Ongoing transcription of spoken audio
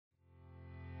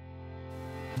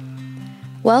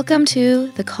Welcome to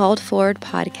the Called Forward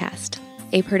podcast,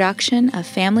 a production of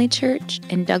Family Church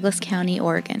in Douglas County,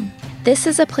 Oregon. This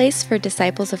is a place for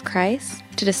disciples of Christ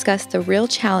to discuss the real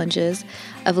challenges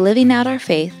of living out our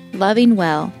faith, loving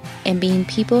well, and being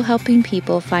people helping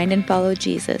people find and follow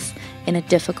Jesus in a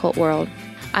difficult world.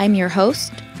 I'm your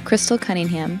host, Crystal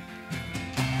Cunningham.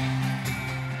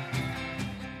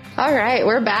 All right,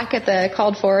 we're back at the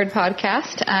Called Forward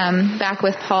podcast, back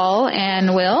with Paul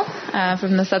and Will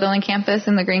from the Sutherland campus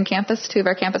and the Green campus, two of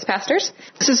our campus pastors.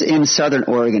 This is in Southern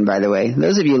Oregon, by the way.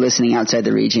 Those of you listening outside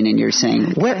the region and you're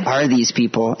saying, what are these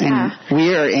people? And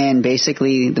we are in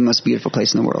basically the most beautiful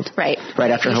place in the world. Right.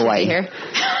 Right after Hawaii. Get here.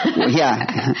 Well,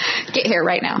 yeah. Get here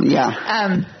right now.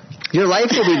 Yeah. Your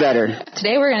life will be better.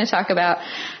 Today we're going to talk about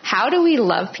how do we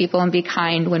love people and be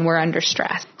kind when we're under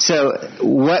stress. So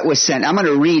what was sent? I'm going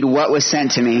to read what was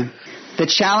sent to me. The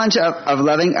challenge of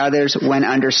loving others when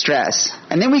under stress.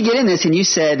 And then we get in this and you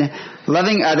said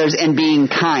loving others and being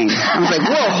kind. I was like,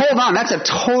 whoa, hold on. That's a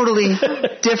totally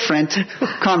different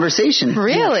conversation.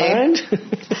 Really?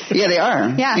 Yeah, they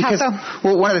are. Yeah, because, how so?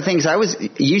 Well, one of the things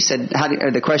you said,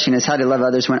 the question is how do you love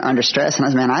others when under stress? And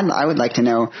I was, I would like to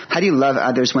know, how do you love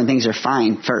others when things are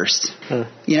fine first?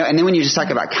 You know, and then when you just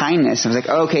talk about kindness, I was like,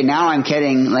 okay, now I'm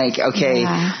getting like, okay,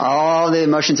 all the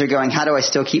emotions are going, how do I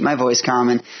still keep my voice calm?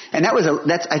 And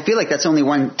I feel like that's only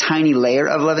one tiny layer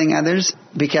of loving others,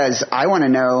 because I want to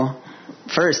know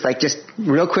first, like just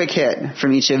real quick hit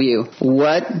from each of you.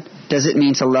 What does it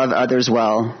mean to love others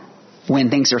well when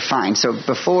things are fine? So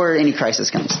before any crisis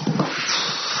comes.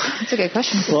 That's a good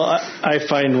question. Well, I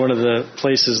find one of the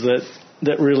places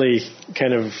that really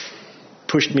kind of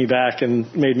pushed me back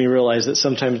and made me realize that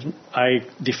sometimes I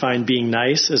define being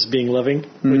nice as being loving,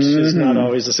 which is not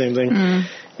always the same thing,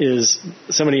 is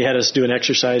somebody had us do an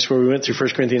exercise where we went through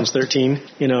 1 Corinthians 13,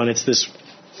 and it's this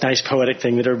nice poetic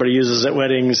thing that everybody uses at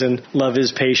weddings, and love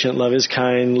is patient, love is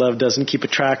kind, love doesn't keep a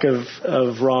track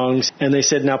of wrongs. And they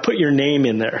said, now put your name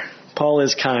in there. Paul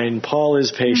is kind, Paul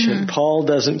is patient, Paul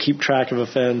doesn't keep track of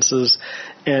offenses.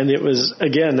 And it was,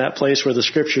 again, that place where the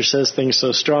scripture says things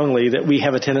so strongly that we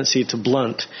have a tendency to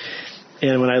blunt.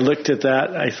 And when I looked at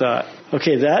that, I thought,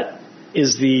 okay, that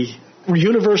is the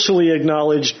universally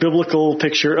acknowledged biblical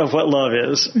picture of what love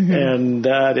is. And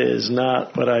that is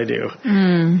not what I do.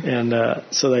 And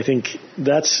so I think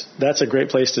that's a great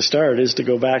place to start, is to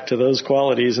go back to those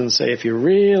qualities and say, if you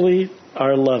really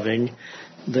are loving,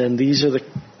 then these are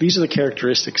the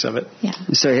characteristics of it. Yeah.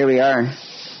 So here we are,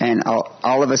 and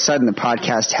all of a sudden the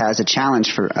podcast has a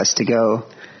challenge for us to go.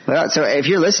 So if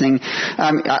you're listening,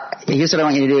 here's what I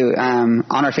want you to do. On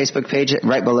our Facebook page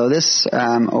right below this,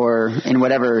 or in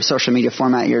whatever social media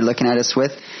format you're looking at us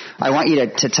with, I want you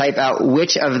to type out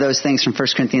which of those things from 1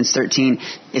 Corinthians 13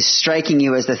 is striking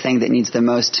you as the thing that needs the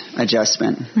most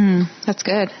adjustment. That's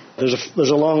good. There's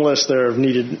a long list there of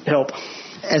needed help.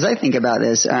 As I think about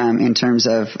this, in terms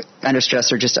of under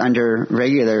stress or just under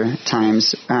regular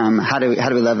times, how do we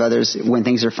love others when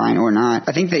things are fine or not?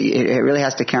 I think that it really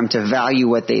has to come to value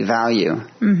what they value.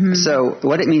 So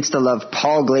what it means to love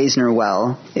Paul Glazner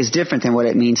well is different than what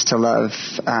it means to love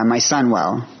my son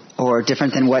well, or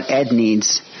different than what Ed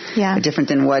needs. Yeah. Different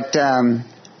than what...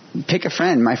 pick a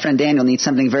friend. My friend Daniel needs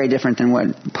something very different than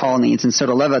what Paul needs. And so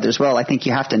to love others well, I think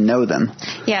you have to know them.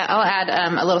 Yeah, I'll add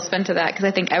a little spin to that, because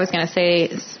I think I was going to say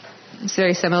it's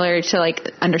very similar to like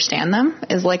understand them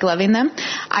is like loving them.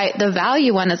 The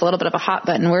value one is a little bit of a hot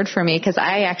button word for me, because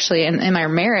I actually, in my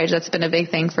marriage, that's been a big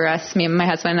thing for us, me and my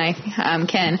husband and I,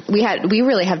 Ken, we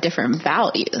really have different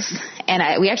values.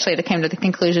 And we actually came to the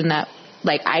conclusion that,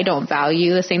 like, I don't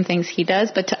value the same things he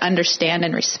does, but to understand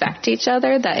and respect each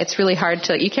other, that it's really hard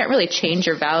to, you can't really change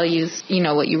your values,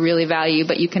 what you really value,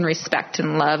 but you can respect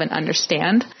and love and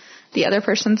understand the other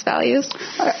person's values.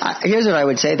 Here's what I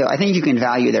would say, though. I think you can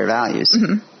value their values.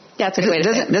 Yeah, it's a good way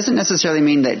to say it. Doesn't necessarily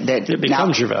mean that it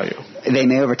becomes your value. They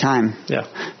may over time. Yeah.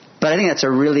 But I think that's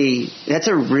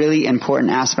a really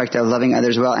important aspect of loving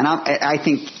others well. And I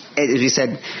think, as you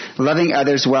said, loving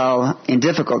others well in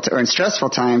difficult or in stressful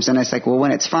times. And it's like, well,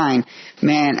 when it's fine,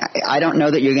 man, I don't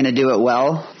know that you're going to do it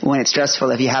well when it's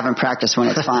stressful if you haven't practiced when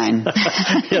it's fine.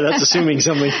 Yeah, that's assuming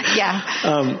something. Yeah.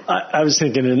 I was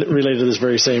thinking, related to this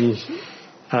very same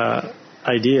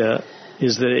idea,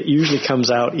 is that it usually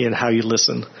comes out in how you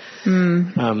listen.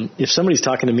 If somebody's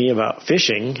talking to me about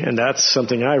fishing, and that's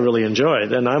something I really enjoy,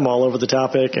 then I'm all over the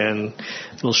topic, and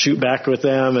we'll shoot back with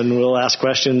them, and we'll ask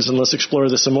questions, and let's explore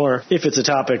this some more. If it's a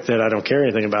topic that I don't care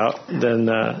anything about, then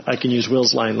I can use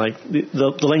Will's line, like,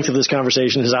 the length of this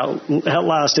conversation has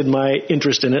outlasted my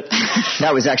interest in it.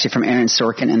 That was actually from Aaron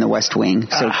Sorkin in The West Wing,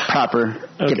 so proper,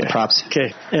 get the props.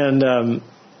 Okay, and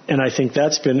I think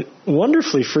that's been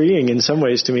wonderfully freeing in some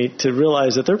ways to me, to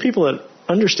realize that there are people that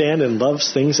understand and love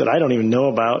things that I don't even know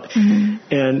about.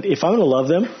 Mm-hmm. And if I'm going to love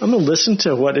them, I'm going to listen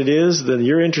to what it is. Then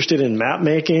you're interested in map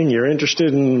making. You're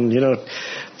interested in,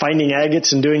 finding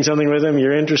agates and doing something with them.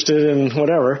 You're interested in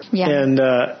whatever. Yeah.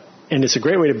 And it's a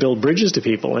great way to build bridges to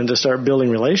people and to start building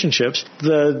relationships.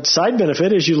 The side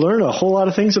benefit is you learn a whole lot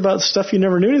of things about stuff you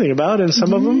never knew anything about, and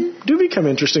some of them do become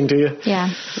interesting to you.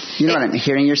 Yeah. You know what I'm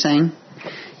hearing you're saying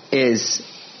is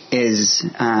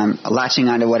latching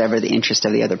onto whatever the interest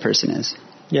of the other person is.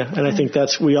 Yeah, and I think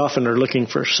we often are looking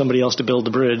for somebody else to build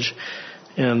the bridge.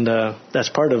 And that's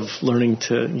part of learning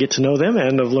to get to know them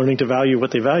and of learning to value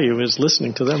what they value is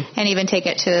listening to them. And even take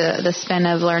it to the spin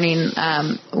of learning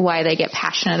why they get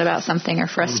passionate about something or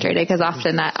frustrated, because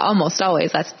often almost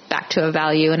always, that's back to a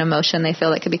value and emotion they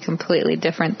feel that could be completely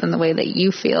different than the way that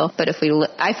you feel. But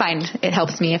I find it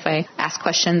helps me if I ask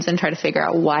questions and try to figure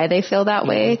out why they feel that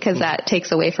way, because that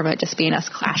takes away from it just being us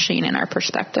clashing in our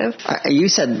perspective. You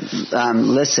said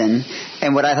listen,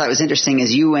 and what I thought was interesting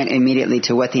is you went immediately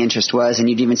to what the interest was, and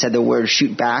you even said the word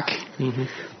shoot back.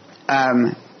 Mm-hmm.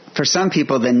 For some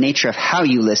people, the nature of how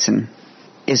you listen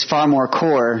is far more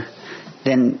core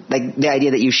than like the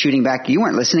idea that you shooting back. You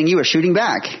weren't listening, you were shooting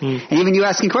back. Mm. And even you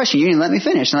asking a question, you didn't let me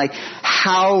finish. And like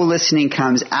how listening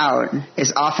comes out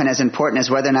is often as important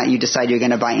as whether or not you decide you're going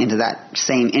to buy into that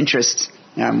same interest.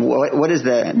 What is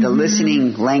the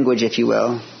listening language, if you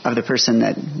will, of the person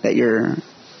that you're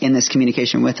in this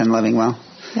communication with and loving well?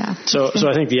 Yeah. So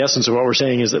I think the essence of what we're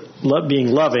saying is that being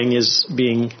loving is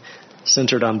being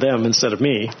centered on them instead of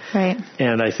me. Right.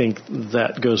 And I think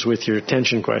that goes with your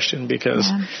attention question, because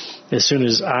as soon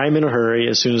as I'm in a hurry,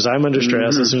 as soon as I'm under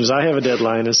stress, as soon as I have a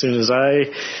deadline, as soon as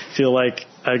I feel like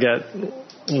I got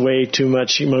way too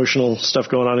much emotional stuff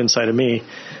going on inside of me,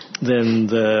 then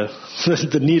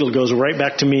the needle goes right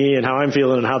back to me and how I'm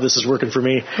feeling and how this is working for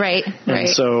me. Right. And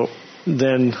so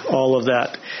then all of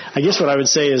that, I guess what I would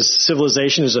say is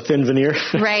civilization is a thin veneer.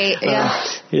 Right, yeah.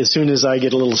 As soon as I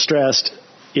get a little stressed,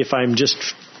 if I'm just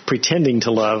pretending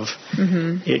to love,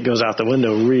 it goes out the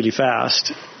window really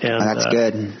fast. And that's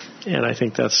good. And I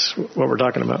think that's what we're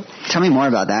talking about. Tell me more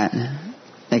about that.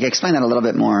 Like, explain that a little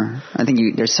bit more. I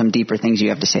think there's some deeper things you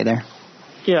have to say there.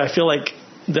 Yeah, I feel like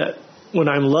that when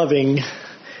I'm loving,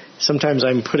 sometimes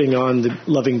I'm putting on the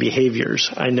loving behaviors.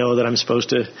 I know that I'm supposed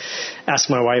to ask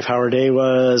my wife how her day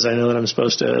was. I know that I'm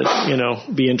supposed to,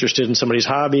 be interested in somebody's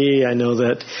hobby. I know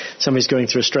that somebody's going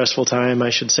through a stressful time. I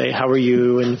should say, how are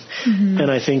you?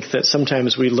 And I think that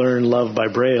sometimes we learn love by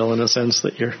Braille in a sense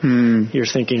that you're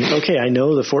thinking, okay, I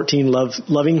know the 14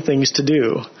 loving things to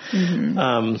do.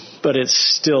 But it's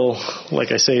still,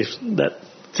 like I say, that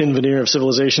thin veneer of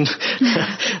civilization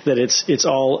that it's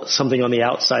all something on the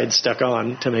outside stuck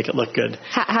on to make it look good.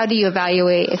 How do you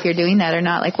evaluate if you're doing that or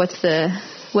not? Like what's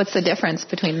the difference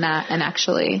between that and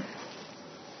actually?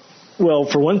 Well,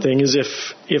 for one thing is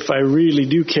if I really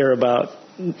do care about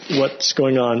what's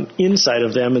going on inside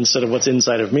of them instead of what's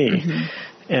inside of me.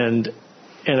 And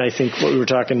I think what we were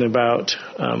talking about,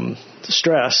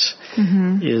 stress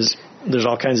is there's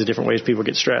all kinds of different ways people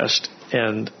get stressed,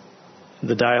 and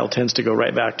the dial tends to go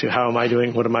right back to how am I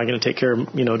doing? What am I going to take care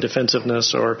of?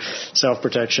 Defensiveness or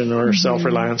self-protection or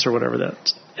self-reliance or whatever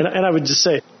that. And I would just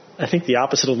say, I think the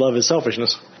opposite of love is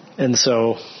selfishness. And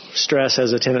so stress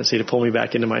has a tendency to pull me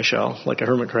back into my shell like a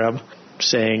hermit crab,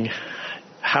 saying,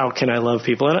 how can I love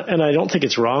people? And I don't think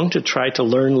it's wrong to try to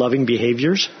learn loving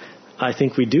behaviors. I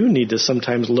think we do need to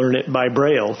sometimes learn it by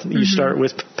Braille. You start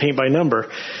with paint by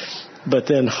number. But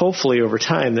then hopefully over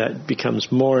time that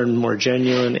becomes more and more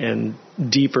genuine and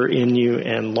deeper in you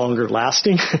and longer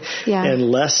lasting and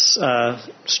less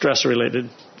stress related.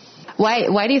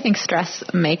 Why do you think stress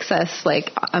makes us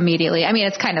like immediately? I mean,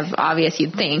 it's kind of obvious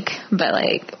you'd think, but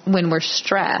like when we're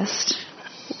stressed,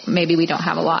 maybe we don't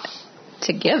have a lot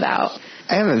to give out.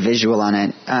 I have a visual on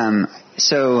it.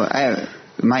 So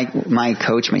my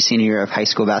coach, my senior year of high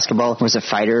school basketball, was a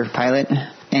fighter pilot.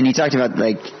 And he talked about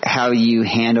like how you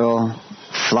handle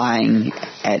flying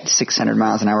at 600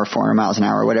 miles an hour, 400 miles an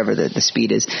hour, whatever the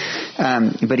speed is.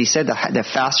 But he said the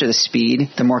faster the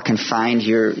speed, the more confined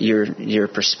your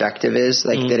perspective is,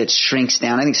 like that it shrinks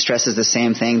down. I think stress is the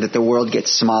same thing, that the world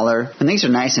gets smaller. When things are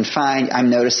nice and fine, I'm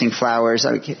noticing flowers.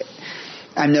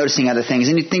 I'm noticing other things.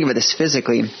 And you think about this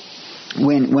physically.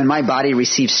 When my body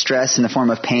receives stress in the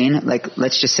form of pain, like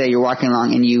let's just say you're walking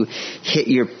along and you hit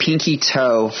your pinky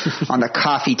toe on the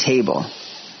coffee table.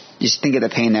 Just think of the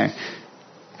pain there.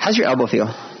 How's your elbow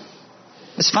feel?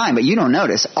 It's fine, but you don't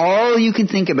notice. All you can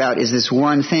think about is this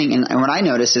one thing. And what I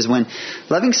notice is when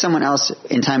loving someone else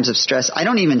in times of stress, I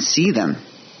don't even see them.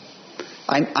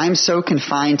 I'm so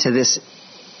confined to this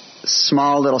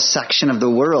small little section of the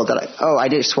world that I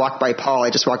just walked by Paul. I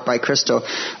just walked by Crystal.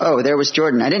 Oh, there was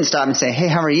Jordan. I didn't stop and say, hey,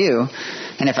 how are you?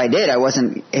 And if I did, I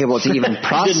wasn't able to even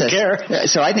process. Didn't care.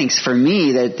 So I think for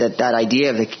me that idea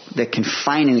of the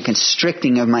confining, the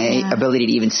constricting of my ability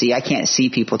to even see, I can't see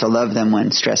people to love them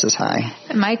when stress is high.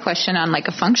 My question on like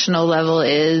a functional level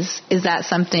is that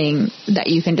something that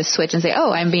you can just switch and say,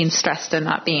 oh, I'm being stressed and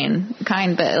not being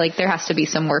kind, but like there has to be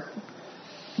some work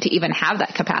to even have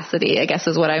that capacity, I guess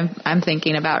is what I'm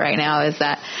thinking about right now, is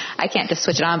that I can't just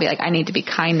switch it on and be like, I need to be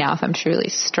kind now if I'm truly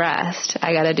stressed.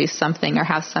 I got to do something or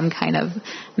have some kind of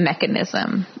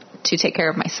mechanism to take care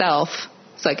of myself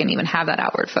so I can even have that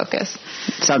outward focus.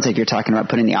 Sounds like you're talking about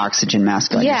putting the oxygen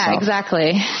mask on yourself. Yeah,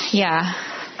 exactly. Yeah.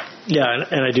 Yeah,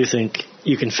 and I do think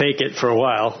you can fake it for a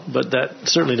while, but that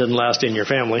certainly doesn't last in your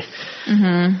family.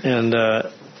 Mm-hmm.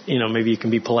 And, maybe you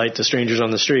can be polite to strangers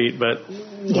on the street, but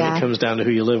when it comes down to who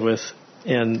you live with,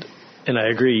 and I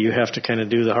agree, you have to kind of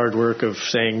do the hard work of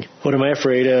saying, what am I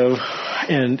afraid of?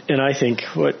 And I think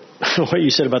what you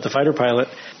said about the fighter pilot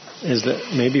is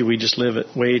that maybe we just live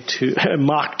at way too,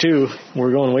 Mach 2,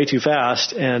 we're going way too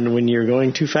fast, and when you're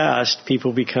going too fast,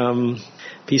 people become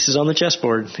pieces on the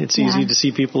chessboard. It's easy to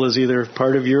see people as either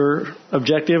part of your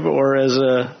objective or as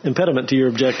a impediment to your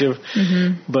objective,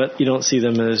 but you don't see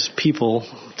them as people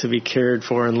to be cared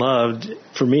for and loved.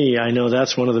 For me, I know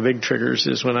that's one of the big triggers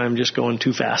is when I'm just going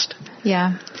too fast.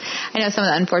 Yeah. I know some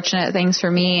of the unfortunate things for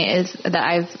me is that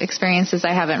I've experienced is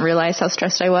I haven't realized how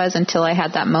stressed I was until I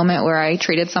had that moment where I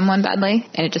treated someone badly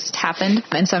and it just happened.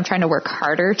 And so I'm trying to work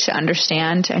harder to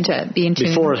understand and to be in tune.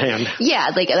 Beforehand.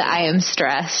 Yeah, like I am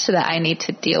stressed, that I need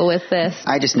to deal with this.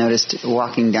 I just noticed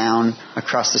walking down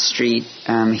across the street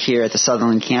here at the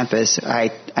Sutherland campus,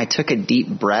 I took a deep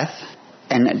breath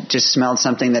and just smelled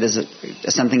something that is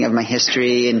something of my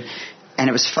history. And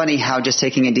it was funny how just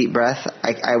taking a deep breath,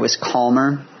 I was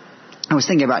calmer. I was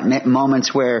thinking about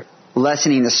moments where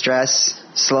lessening the stress,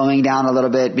 slowing down a little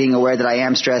bit, being aware that I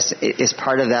am stressed is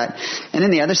part of that. And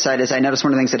then the other side is I noticed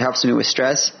one of the things that helps me with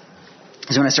stress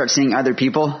is when I start seeing other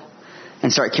people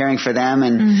and start caring for them.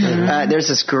 And there's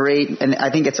this great, and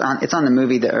I think it's on the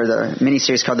movie or the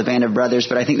miniseries called The Band of Brothers,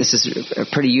 but I think this is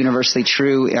pretty universally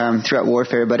true throughout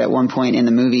warfare. But at one point in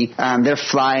the movie, they're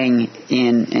flying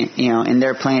in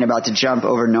their plane about to jump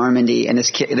over Normandy, and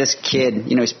this kid,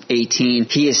 he's 18.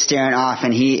 He is staring off,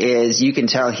 and you can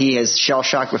tell he is shell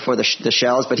shocked before the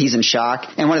shells, but he's in shock.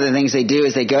 And one of the things they do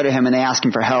is they go to him and they ask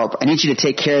him for help. I need you to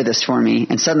take care of this for me.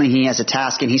 And suddenly he has a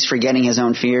task, and he's forgetting his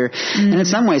own fear. And in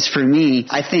some ways, for me,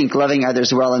 I think loving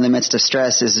others well in the midst of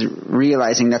stress is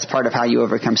realizing that's part of how you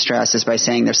overcome stress is by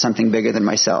saying there's something bigger than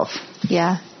myself.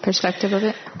 Yeah, perspective of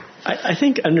it. I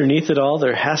think underneath it all,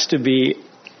 there has to be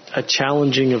a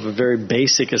challenging of a very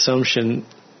basic assumption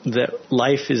that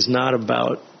life is not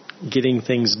about getting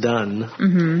things done.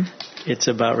 It's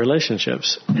about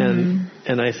relationships. And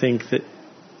I think that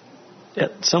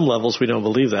at some levels we don't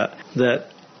believe that,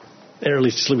 or at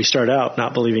least we start out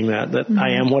not believing that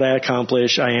I am what I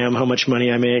accomplish, I am how much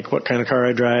money I make, what kind of car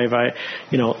I drive,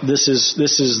 this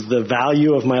is the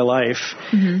value of my life.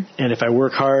 And if I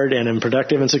work hard and am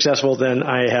productive and successful, then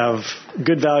I have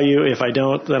good value. If I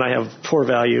don't, then I have poor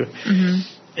value.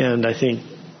 And I think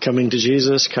coming to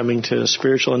Jesus, coming to a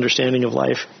spiritual understanding of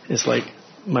life is like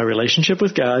my relationship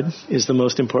with God is the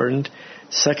most important.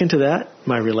 Second to that,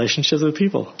 my relationships with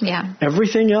people. Yeah.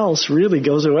 Everything else really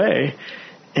goes away.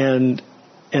 And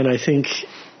I think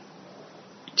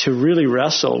to really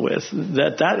wrestle with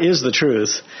that is the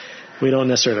truth. We don't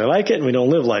necessarily like it and we don't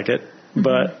live like it,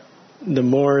 but the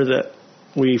more that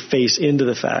we face into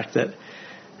the fact that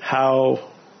how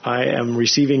I am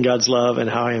receiving God's love and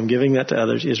how I am giving that to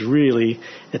others is really,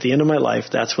 at the end of my life,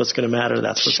 that's what's going to matter.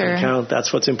 That's what's going to count.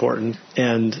 That's what's important.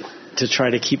 And to try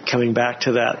to keep coming back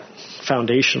to that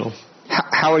foundational.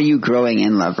 How are you growing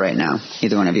in love right now,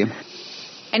 either one of you?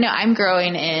 I know I'm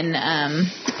growing in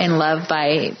love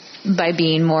by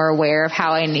being more aware of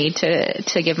how I need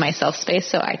to give myself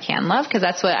space so I can love, because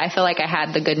that's what I feel like I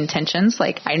had the good intentions.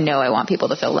 Like I know I want people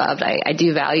to feel loved. I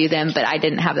do value them, but I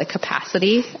didn't have the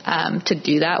capacity to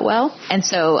do that well. And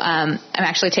so I'm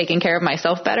actually taking care of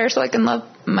myself better so I can love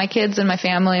my kids and my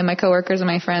family and my coworkers and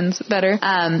my friends better.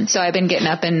 So I've been getting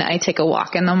up and I take a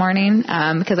walk in the morning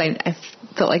because I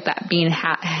felt like that being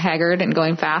haggard and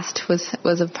going fast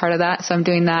was a part of that. So I'm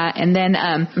doing that. And then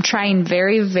I'm trying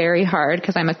very, very hard,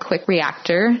 because I'm a quick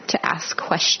reactor, to ask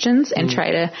questions and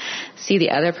try to see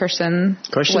the other person,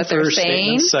 Question what they're first,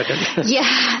 saying. Second.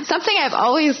 Yeah, something I've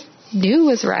always knew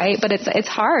was right, but it's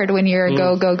hard when you're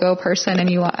a go person and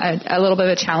you want a little bit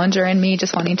of a challenger in me,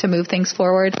 just wanting to move things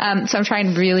forward. So I'm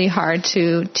trying really hard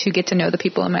to get to know the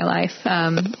people in my life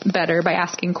better by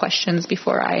asking questions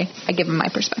before I give them my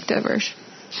perspective.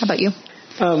 How about you?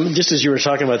 Just as you were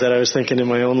talking about that, I was thinking in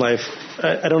my own life,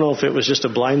 I don't know if it was just a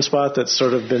blind spot that's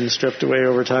sort of been stripped away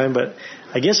over time, but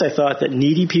I guess I thought that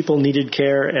needy people needed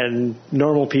care and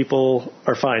normal people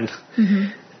are fine.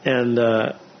 Mm-hmm.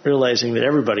 And realizing that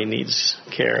everybody needs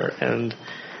care and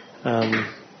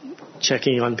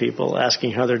checking on people,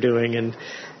 asking how they're doing,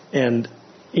 and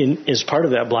as part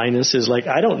of that blindness is like,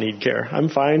 I don't need care. I'm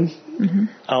fine. Mm-hmm.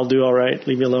 I'll do all right.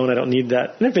 Leave me alone. I don't need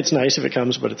that. And if it's nice, if it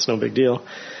comes, but it's no big deal.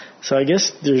 So I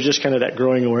guess there's just kind of that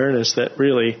growing awareness that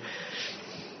really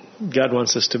God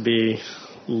wants us to be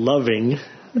loving,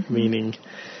 mm-hmm. meaning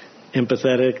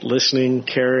empathetic, listening,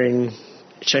 caring,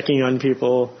 checking on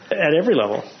people at every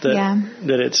level.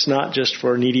 That it's not just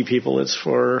for needy people, it's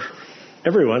for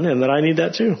everyone, and that I need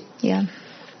that too. Yeah.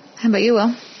 How about you,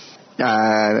 Will?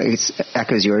 It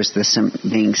echoes yours,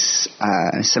 being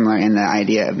similar in the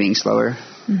idea of being slower.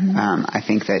 Mm-hmm. I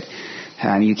think that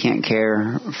you can't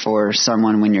care for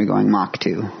someone when you're going Mach 2.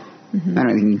 Mm-hmm. I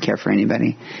don't think you can care for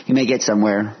anybody. You may get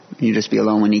somewhere, you just be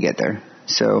alone when you get there.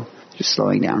 So just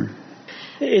slowing down.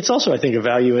 It's also, I think, a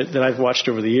value that I've watched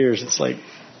over the years. It's like,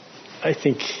 I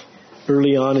think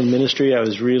early on in ministry, I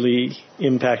was really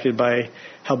impacted by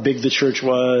how big the church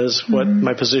was, what mm-hmm.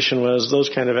 my position was, those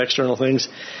kind of external things.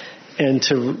 And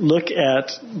to look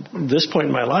at this point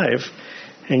in my life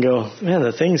and go, man,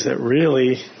 the things that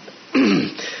really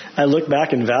I look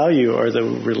back and value are the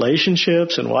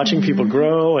relationships and watching mm-hmm. people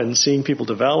grow and seeing people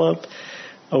develop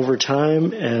over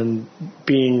time and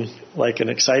being like an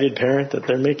excited parent that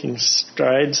they're making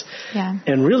strides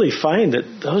and really find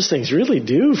that those things really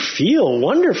do feel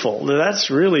wonderful. That's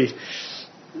really,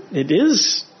 it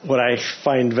is what I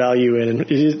find value in,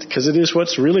 because it is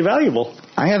what's really valuable.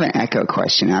 I have an echo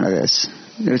question out of this.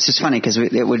 It's just funny because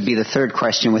it would be the third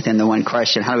question within the one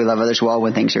question. How do we love others well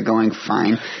when things are going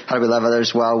fine? How do we love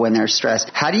others well when they're stressed?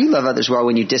 How do you love others well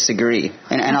when you disagree?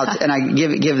 And I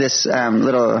give this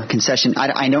little concession.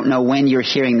 I don't know when you're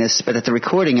hearing this, but at the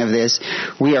recording of this,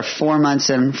 we are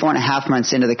 4.5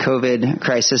 months into the COVID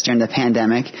crisis during the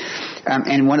pandemic.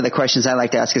 And one of the questions I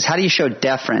like to ask is, how do you show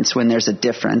deference when there's a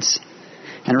difference?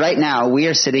 And right now, we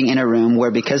are sitting in a room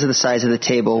where, because of the size of the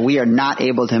table, we are not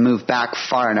able to move back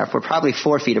far enough. We're probably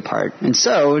 4 feet apart. And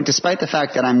so, despite the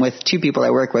fact that I'm with 2 people I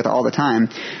work with all the time,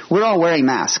 we're all wearing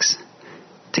masks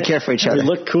to care for each other. We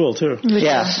look cool, too.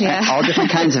 Yeah. All different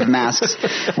kinds of masks.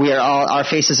 Our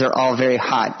faces are all very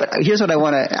hot. But here's what I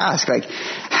want to ask. Like,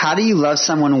 how do you love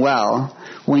someone well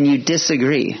when you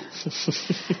disagree?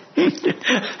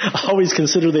 Always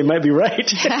consider they might be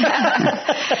right.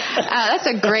 That's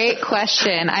a great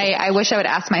question. I wish I would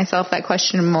ask myself that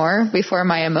question more before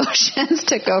my emotions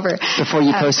took over. Before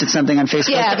you posted something on Facebook?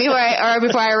 Yeah, before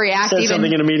I react. Said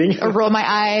something in a meeting. Or roll my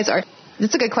eyes.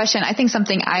 That's a good question. I think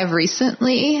something I've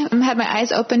recently had my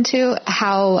eyes open to,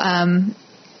 how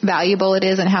valuable it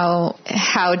is and how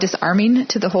disarming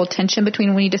to the whole tension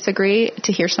between when you disagree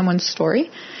to hear someone's story.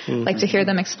 Mm-hmm. Like to hear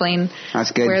them explain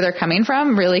where they're coming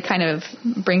from really kind of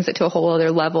brings it to a whole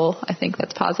other level. I think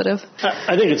that's positive.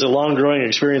 I think it's a long growing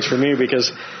experience for me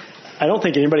because I don't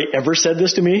think anybody ever said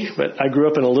this to me, but I grew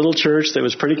up in a little church that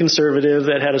was pretty conservative,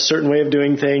 that had a certain way of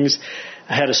doing things.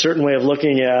 I had a certain way of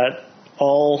looking at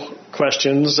all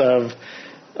questions of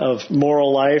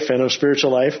moral life and of spiritual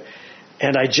life.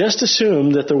 And I just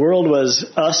assumed that the world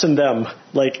was us and them.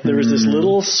 Like there was this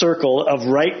little circle of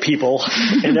right people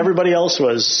and everybody else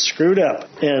was screwed up.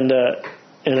 And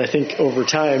I think over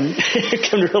time you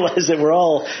can realize that we're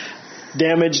all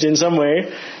damaged in some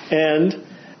way and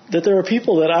that there are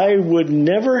people that I would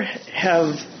never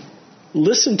have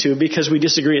listened to because we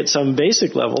disagree at some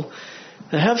basic level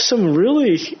that have some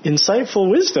really insightful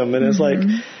wisdom. And it's like,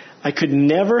 I could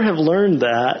never have learned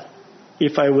that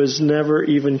if I was never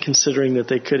even considering that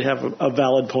they could have a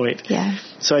valid point. Yeah.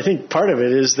 So I think part of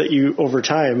it is that you, over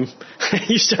time,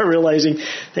 you start realizing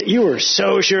that you were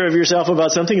so sure of yourself about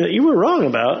something that you were wrong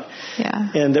about.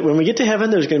 Yeah. And that when we get to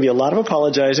heaven, there's going to be a lot of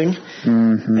apologizing.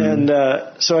 Mm-hmm. And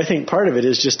so I think part of it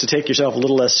is just to take yourself a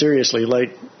little less seriously.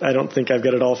 Like, I don't think I've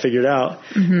got it all figured out.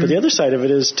 Mm-hmm. But the other side of it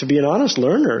is to be an honest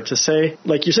learner, to say,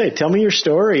 like you say, tell me your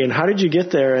story and how did you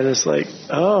get there? And it's like,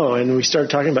 and we start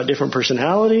talking about different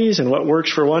personalities and what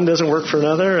works for one doesn't work for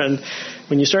another. And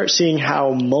when you start seeing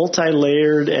how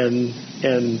multi-layered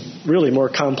and really more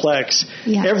complex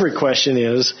every question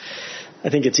is, I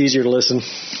think it's easier to listen.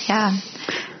 Yeah.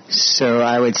 So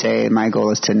I would say my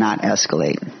goal is to not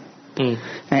escalate.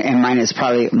 And mine is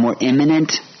probably more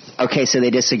imminent okay, so they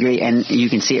disagree, and you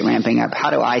can see it ramping up. How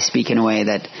do I speak in a way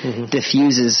that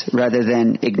diffuses rather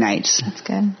than ignites? That's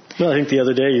good. Well, I think the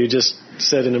other day you just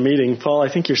said in a meeting, Paul, I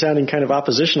think you're sounding kind of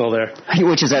oppositional there.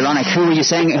 Which is ironic. Who were you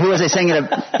saying? Who was I saying it?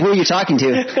 Who were you talking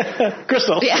to?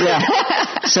 Crystal.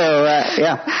 Yeah. So,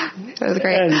 yeah. That was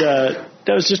great. And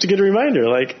that was just a good reminder.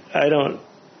 Like, I don't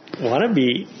want to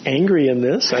be angry in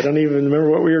this. I don't even remember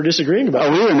what we were disagreeing about.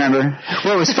 Oh, we remember.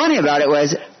 What was funny about it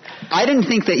was I didn't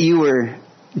think that you were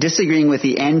disagreeing with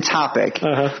the end topic,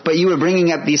 but you were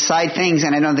bringing up these side things,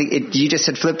 and I don't think you just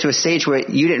had flipped to a stage where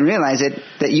you didn't realize it,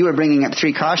 that you were bringing up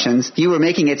 3 cautions. You were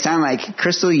making it sound like,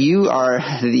 Crystal, you are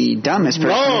the dumbest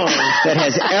person that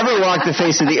has ever walked the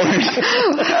face of the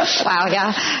earth. Wow,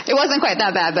 yeah. It wasn't quite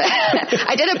that bad, but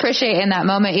I did appreciate in that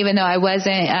moment, even though I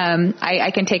wasn't,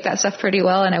 I can take that stuff pretty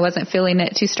well, and I wasn't feeling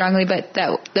it too strongly, but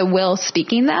the Will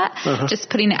speaking that, just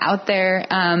putting it out there,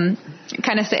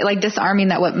 kind of say, like, disarming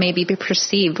that what maybe be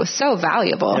perceived was so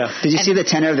valuable. Yeah. Did you see the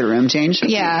tenor of the room change?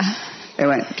 Yeah. It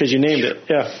went. Because you named it.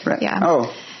 Yeah. Right. Yeah.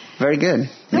 Oh, very good.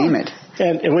 Name it.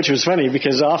 And which was funny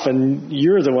because often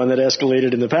you're the one that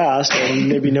escalated in the past and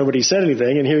maybe nobody said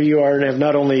anything. And here you are and have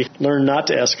not only learned not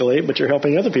to escalate, but you're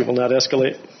helping other people not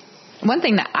escalate. One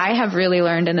thing that I have really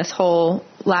learned in this whole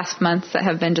last month that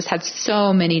have been just had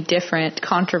so many different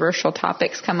controversial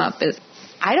topics come up is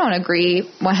I don't agree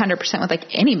 100% with like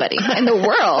anybody in the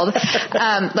world.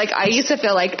 Like I used to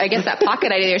feel like, I guess that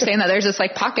pocket idea you're saying that there's this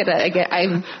like pocket that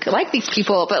I like these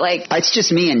people, but like. It's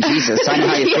just me and Jesus. I know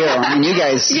how you feel. I mean, you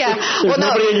guys. Yeah. There's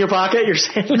nobody in your pocket, you're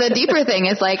saying? The deeper thing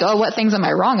is like, oh, what things am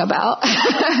I wrong about?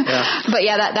 Yeah. But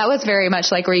yeah, that was very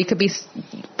much like where you could be,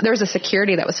 there was a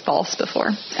security that was false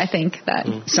before. I think that.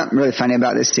 Something really funny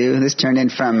about this too. This turned in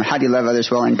from how do you love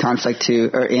others well in conflict to,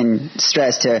 or in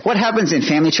stress to what happens in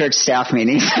family church staff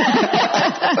meetings. Well,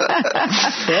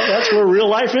 that's where real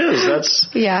life is. That's,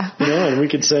 yeah. You know, and we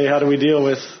could say, how do we deal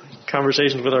with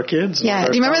conversations with our kids? Yeah.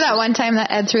 Do you remember that one time that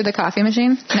Ed threw the coffee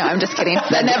machine? No, I'm just kidding.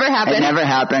 That never happened. It never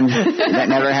happened. That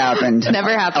never happened.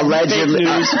 Never happened. Allegedly.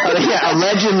 Yeah,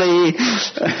 allegedly.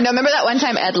 No, remember that one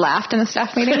time Ed laughed in the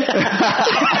staff meeting? No,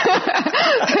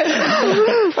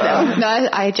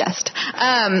 I jest.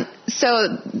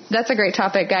 So that's a great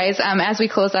topic, guys. As we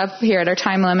close up here at our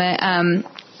time limit,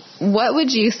 what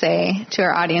would you say to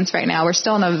our audience right now? We're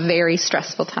still in a very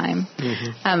stressful time.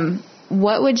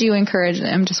 What would you encourage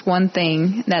them? Just one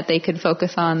thing that they could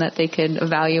focus on, that they could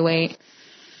evaluate?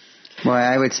 Well,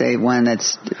 I would say one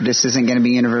this isn't going to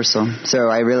be universal. So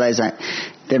I realize that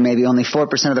there may be only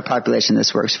 4% of the population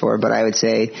this works for, but I would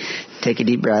say take a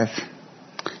deep breath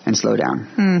and slow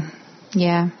down.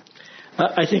 Yeah.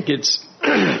 I think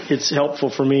it's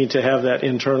helpful for me to have that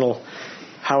internal,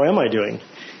 how am I doing?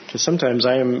 Because sometimes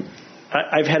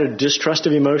I've had a distrust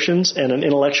of emotions and an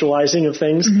intellectualizing of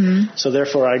things. So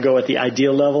therefore I go at the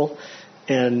ideal level.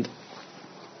 And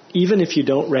even if you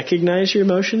don't recognize your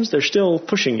emotions, they're still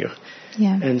pushing you.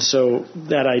 Yeah. And so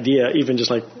that idea, even just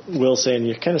like Will saying,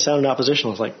 you kind of sound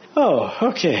oppositional. It's like, oh,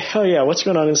 okay. Oh yeah. What's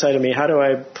going on inside of me? How do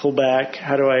I pull back?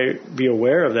 How do I be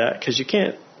aware of that? Because you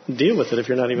can't deal with it if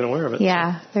you're not even aware of it.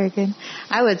 Yeah, very good.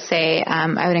 I would say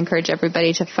I would encourage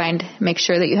everybody to make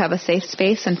sure that you have a safe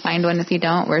space and find one if you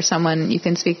don't, where someone you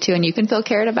can speak to and you can feel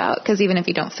cared about. Because even if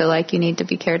you don't feel like you need to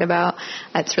be cared about,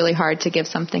 it's really hard to give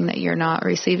something that you're not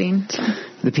receiving. So.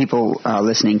 The people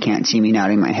listening can't see me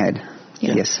nodding my head.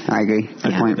 Yeah. Yes, I agree.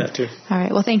 Good point. That too. All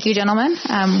right. Well, thank you, gentlemen.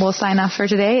 We'll sign off for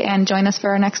today and join us for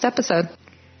our next episode.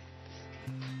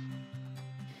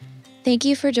 Thank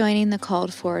you for joining the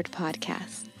Called Forward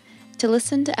podcast. To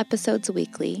listen to episodes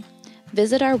weekly,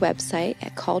 visit our website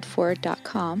at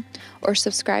calledforward.com or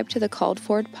subscribe to the Called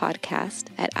Forward podcast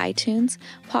at iTunes,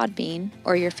 Podbean,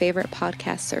 or your favorite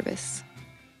podcast service.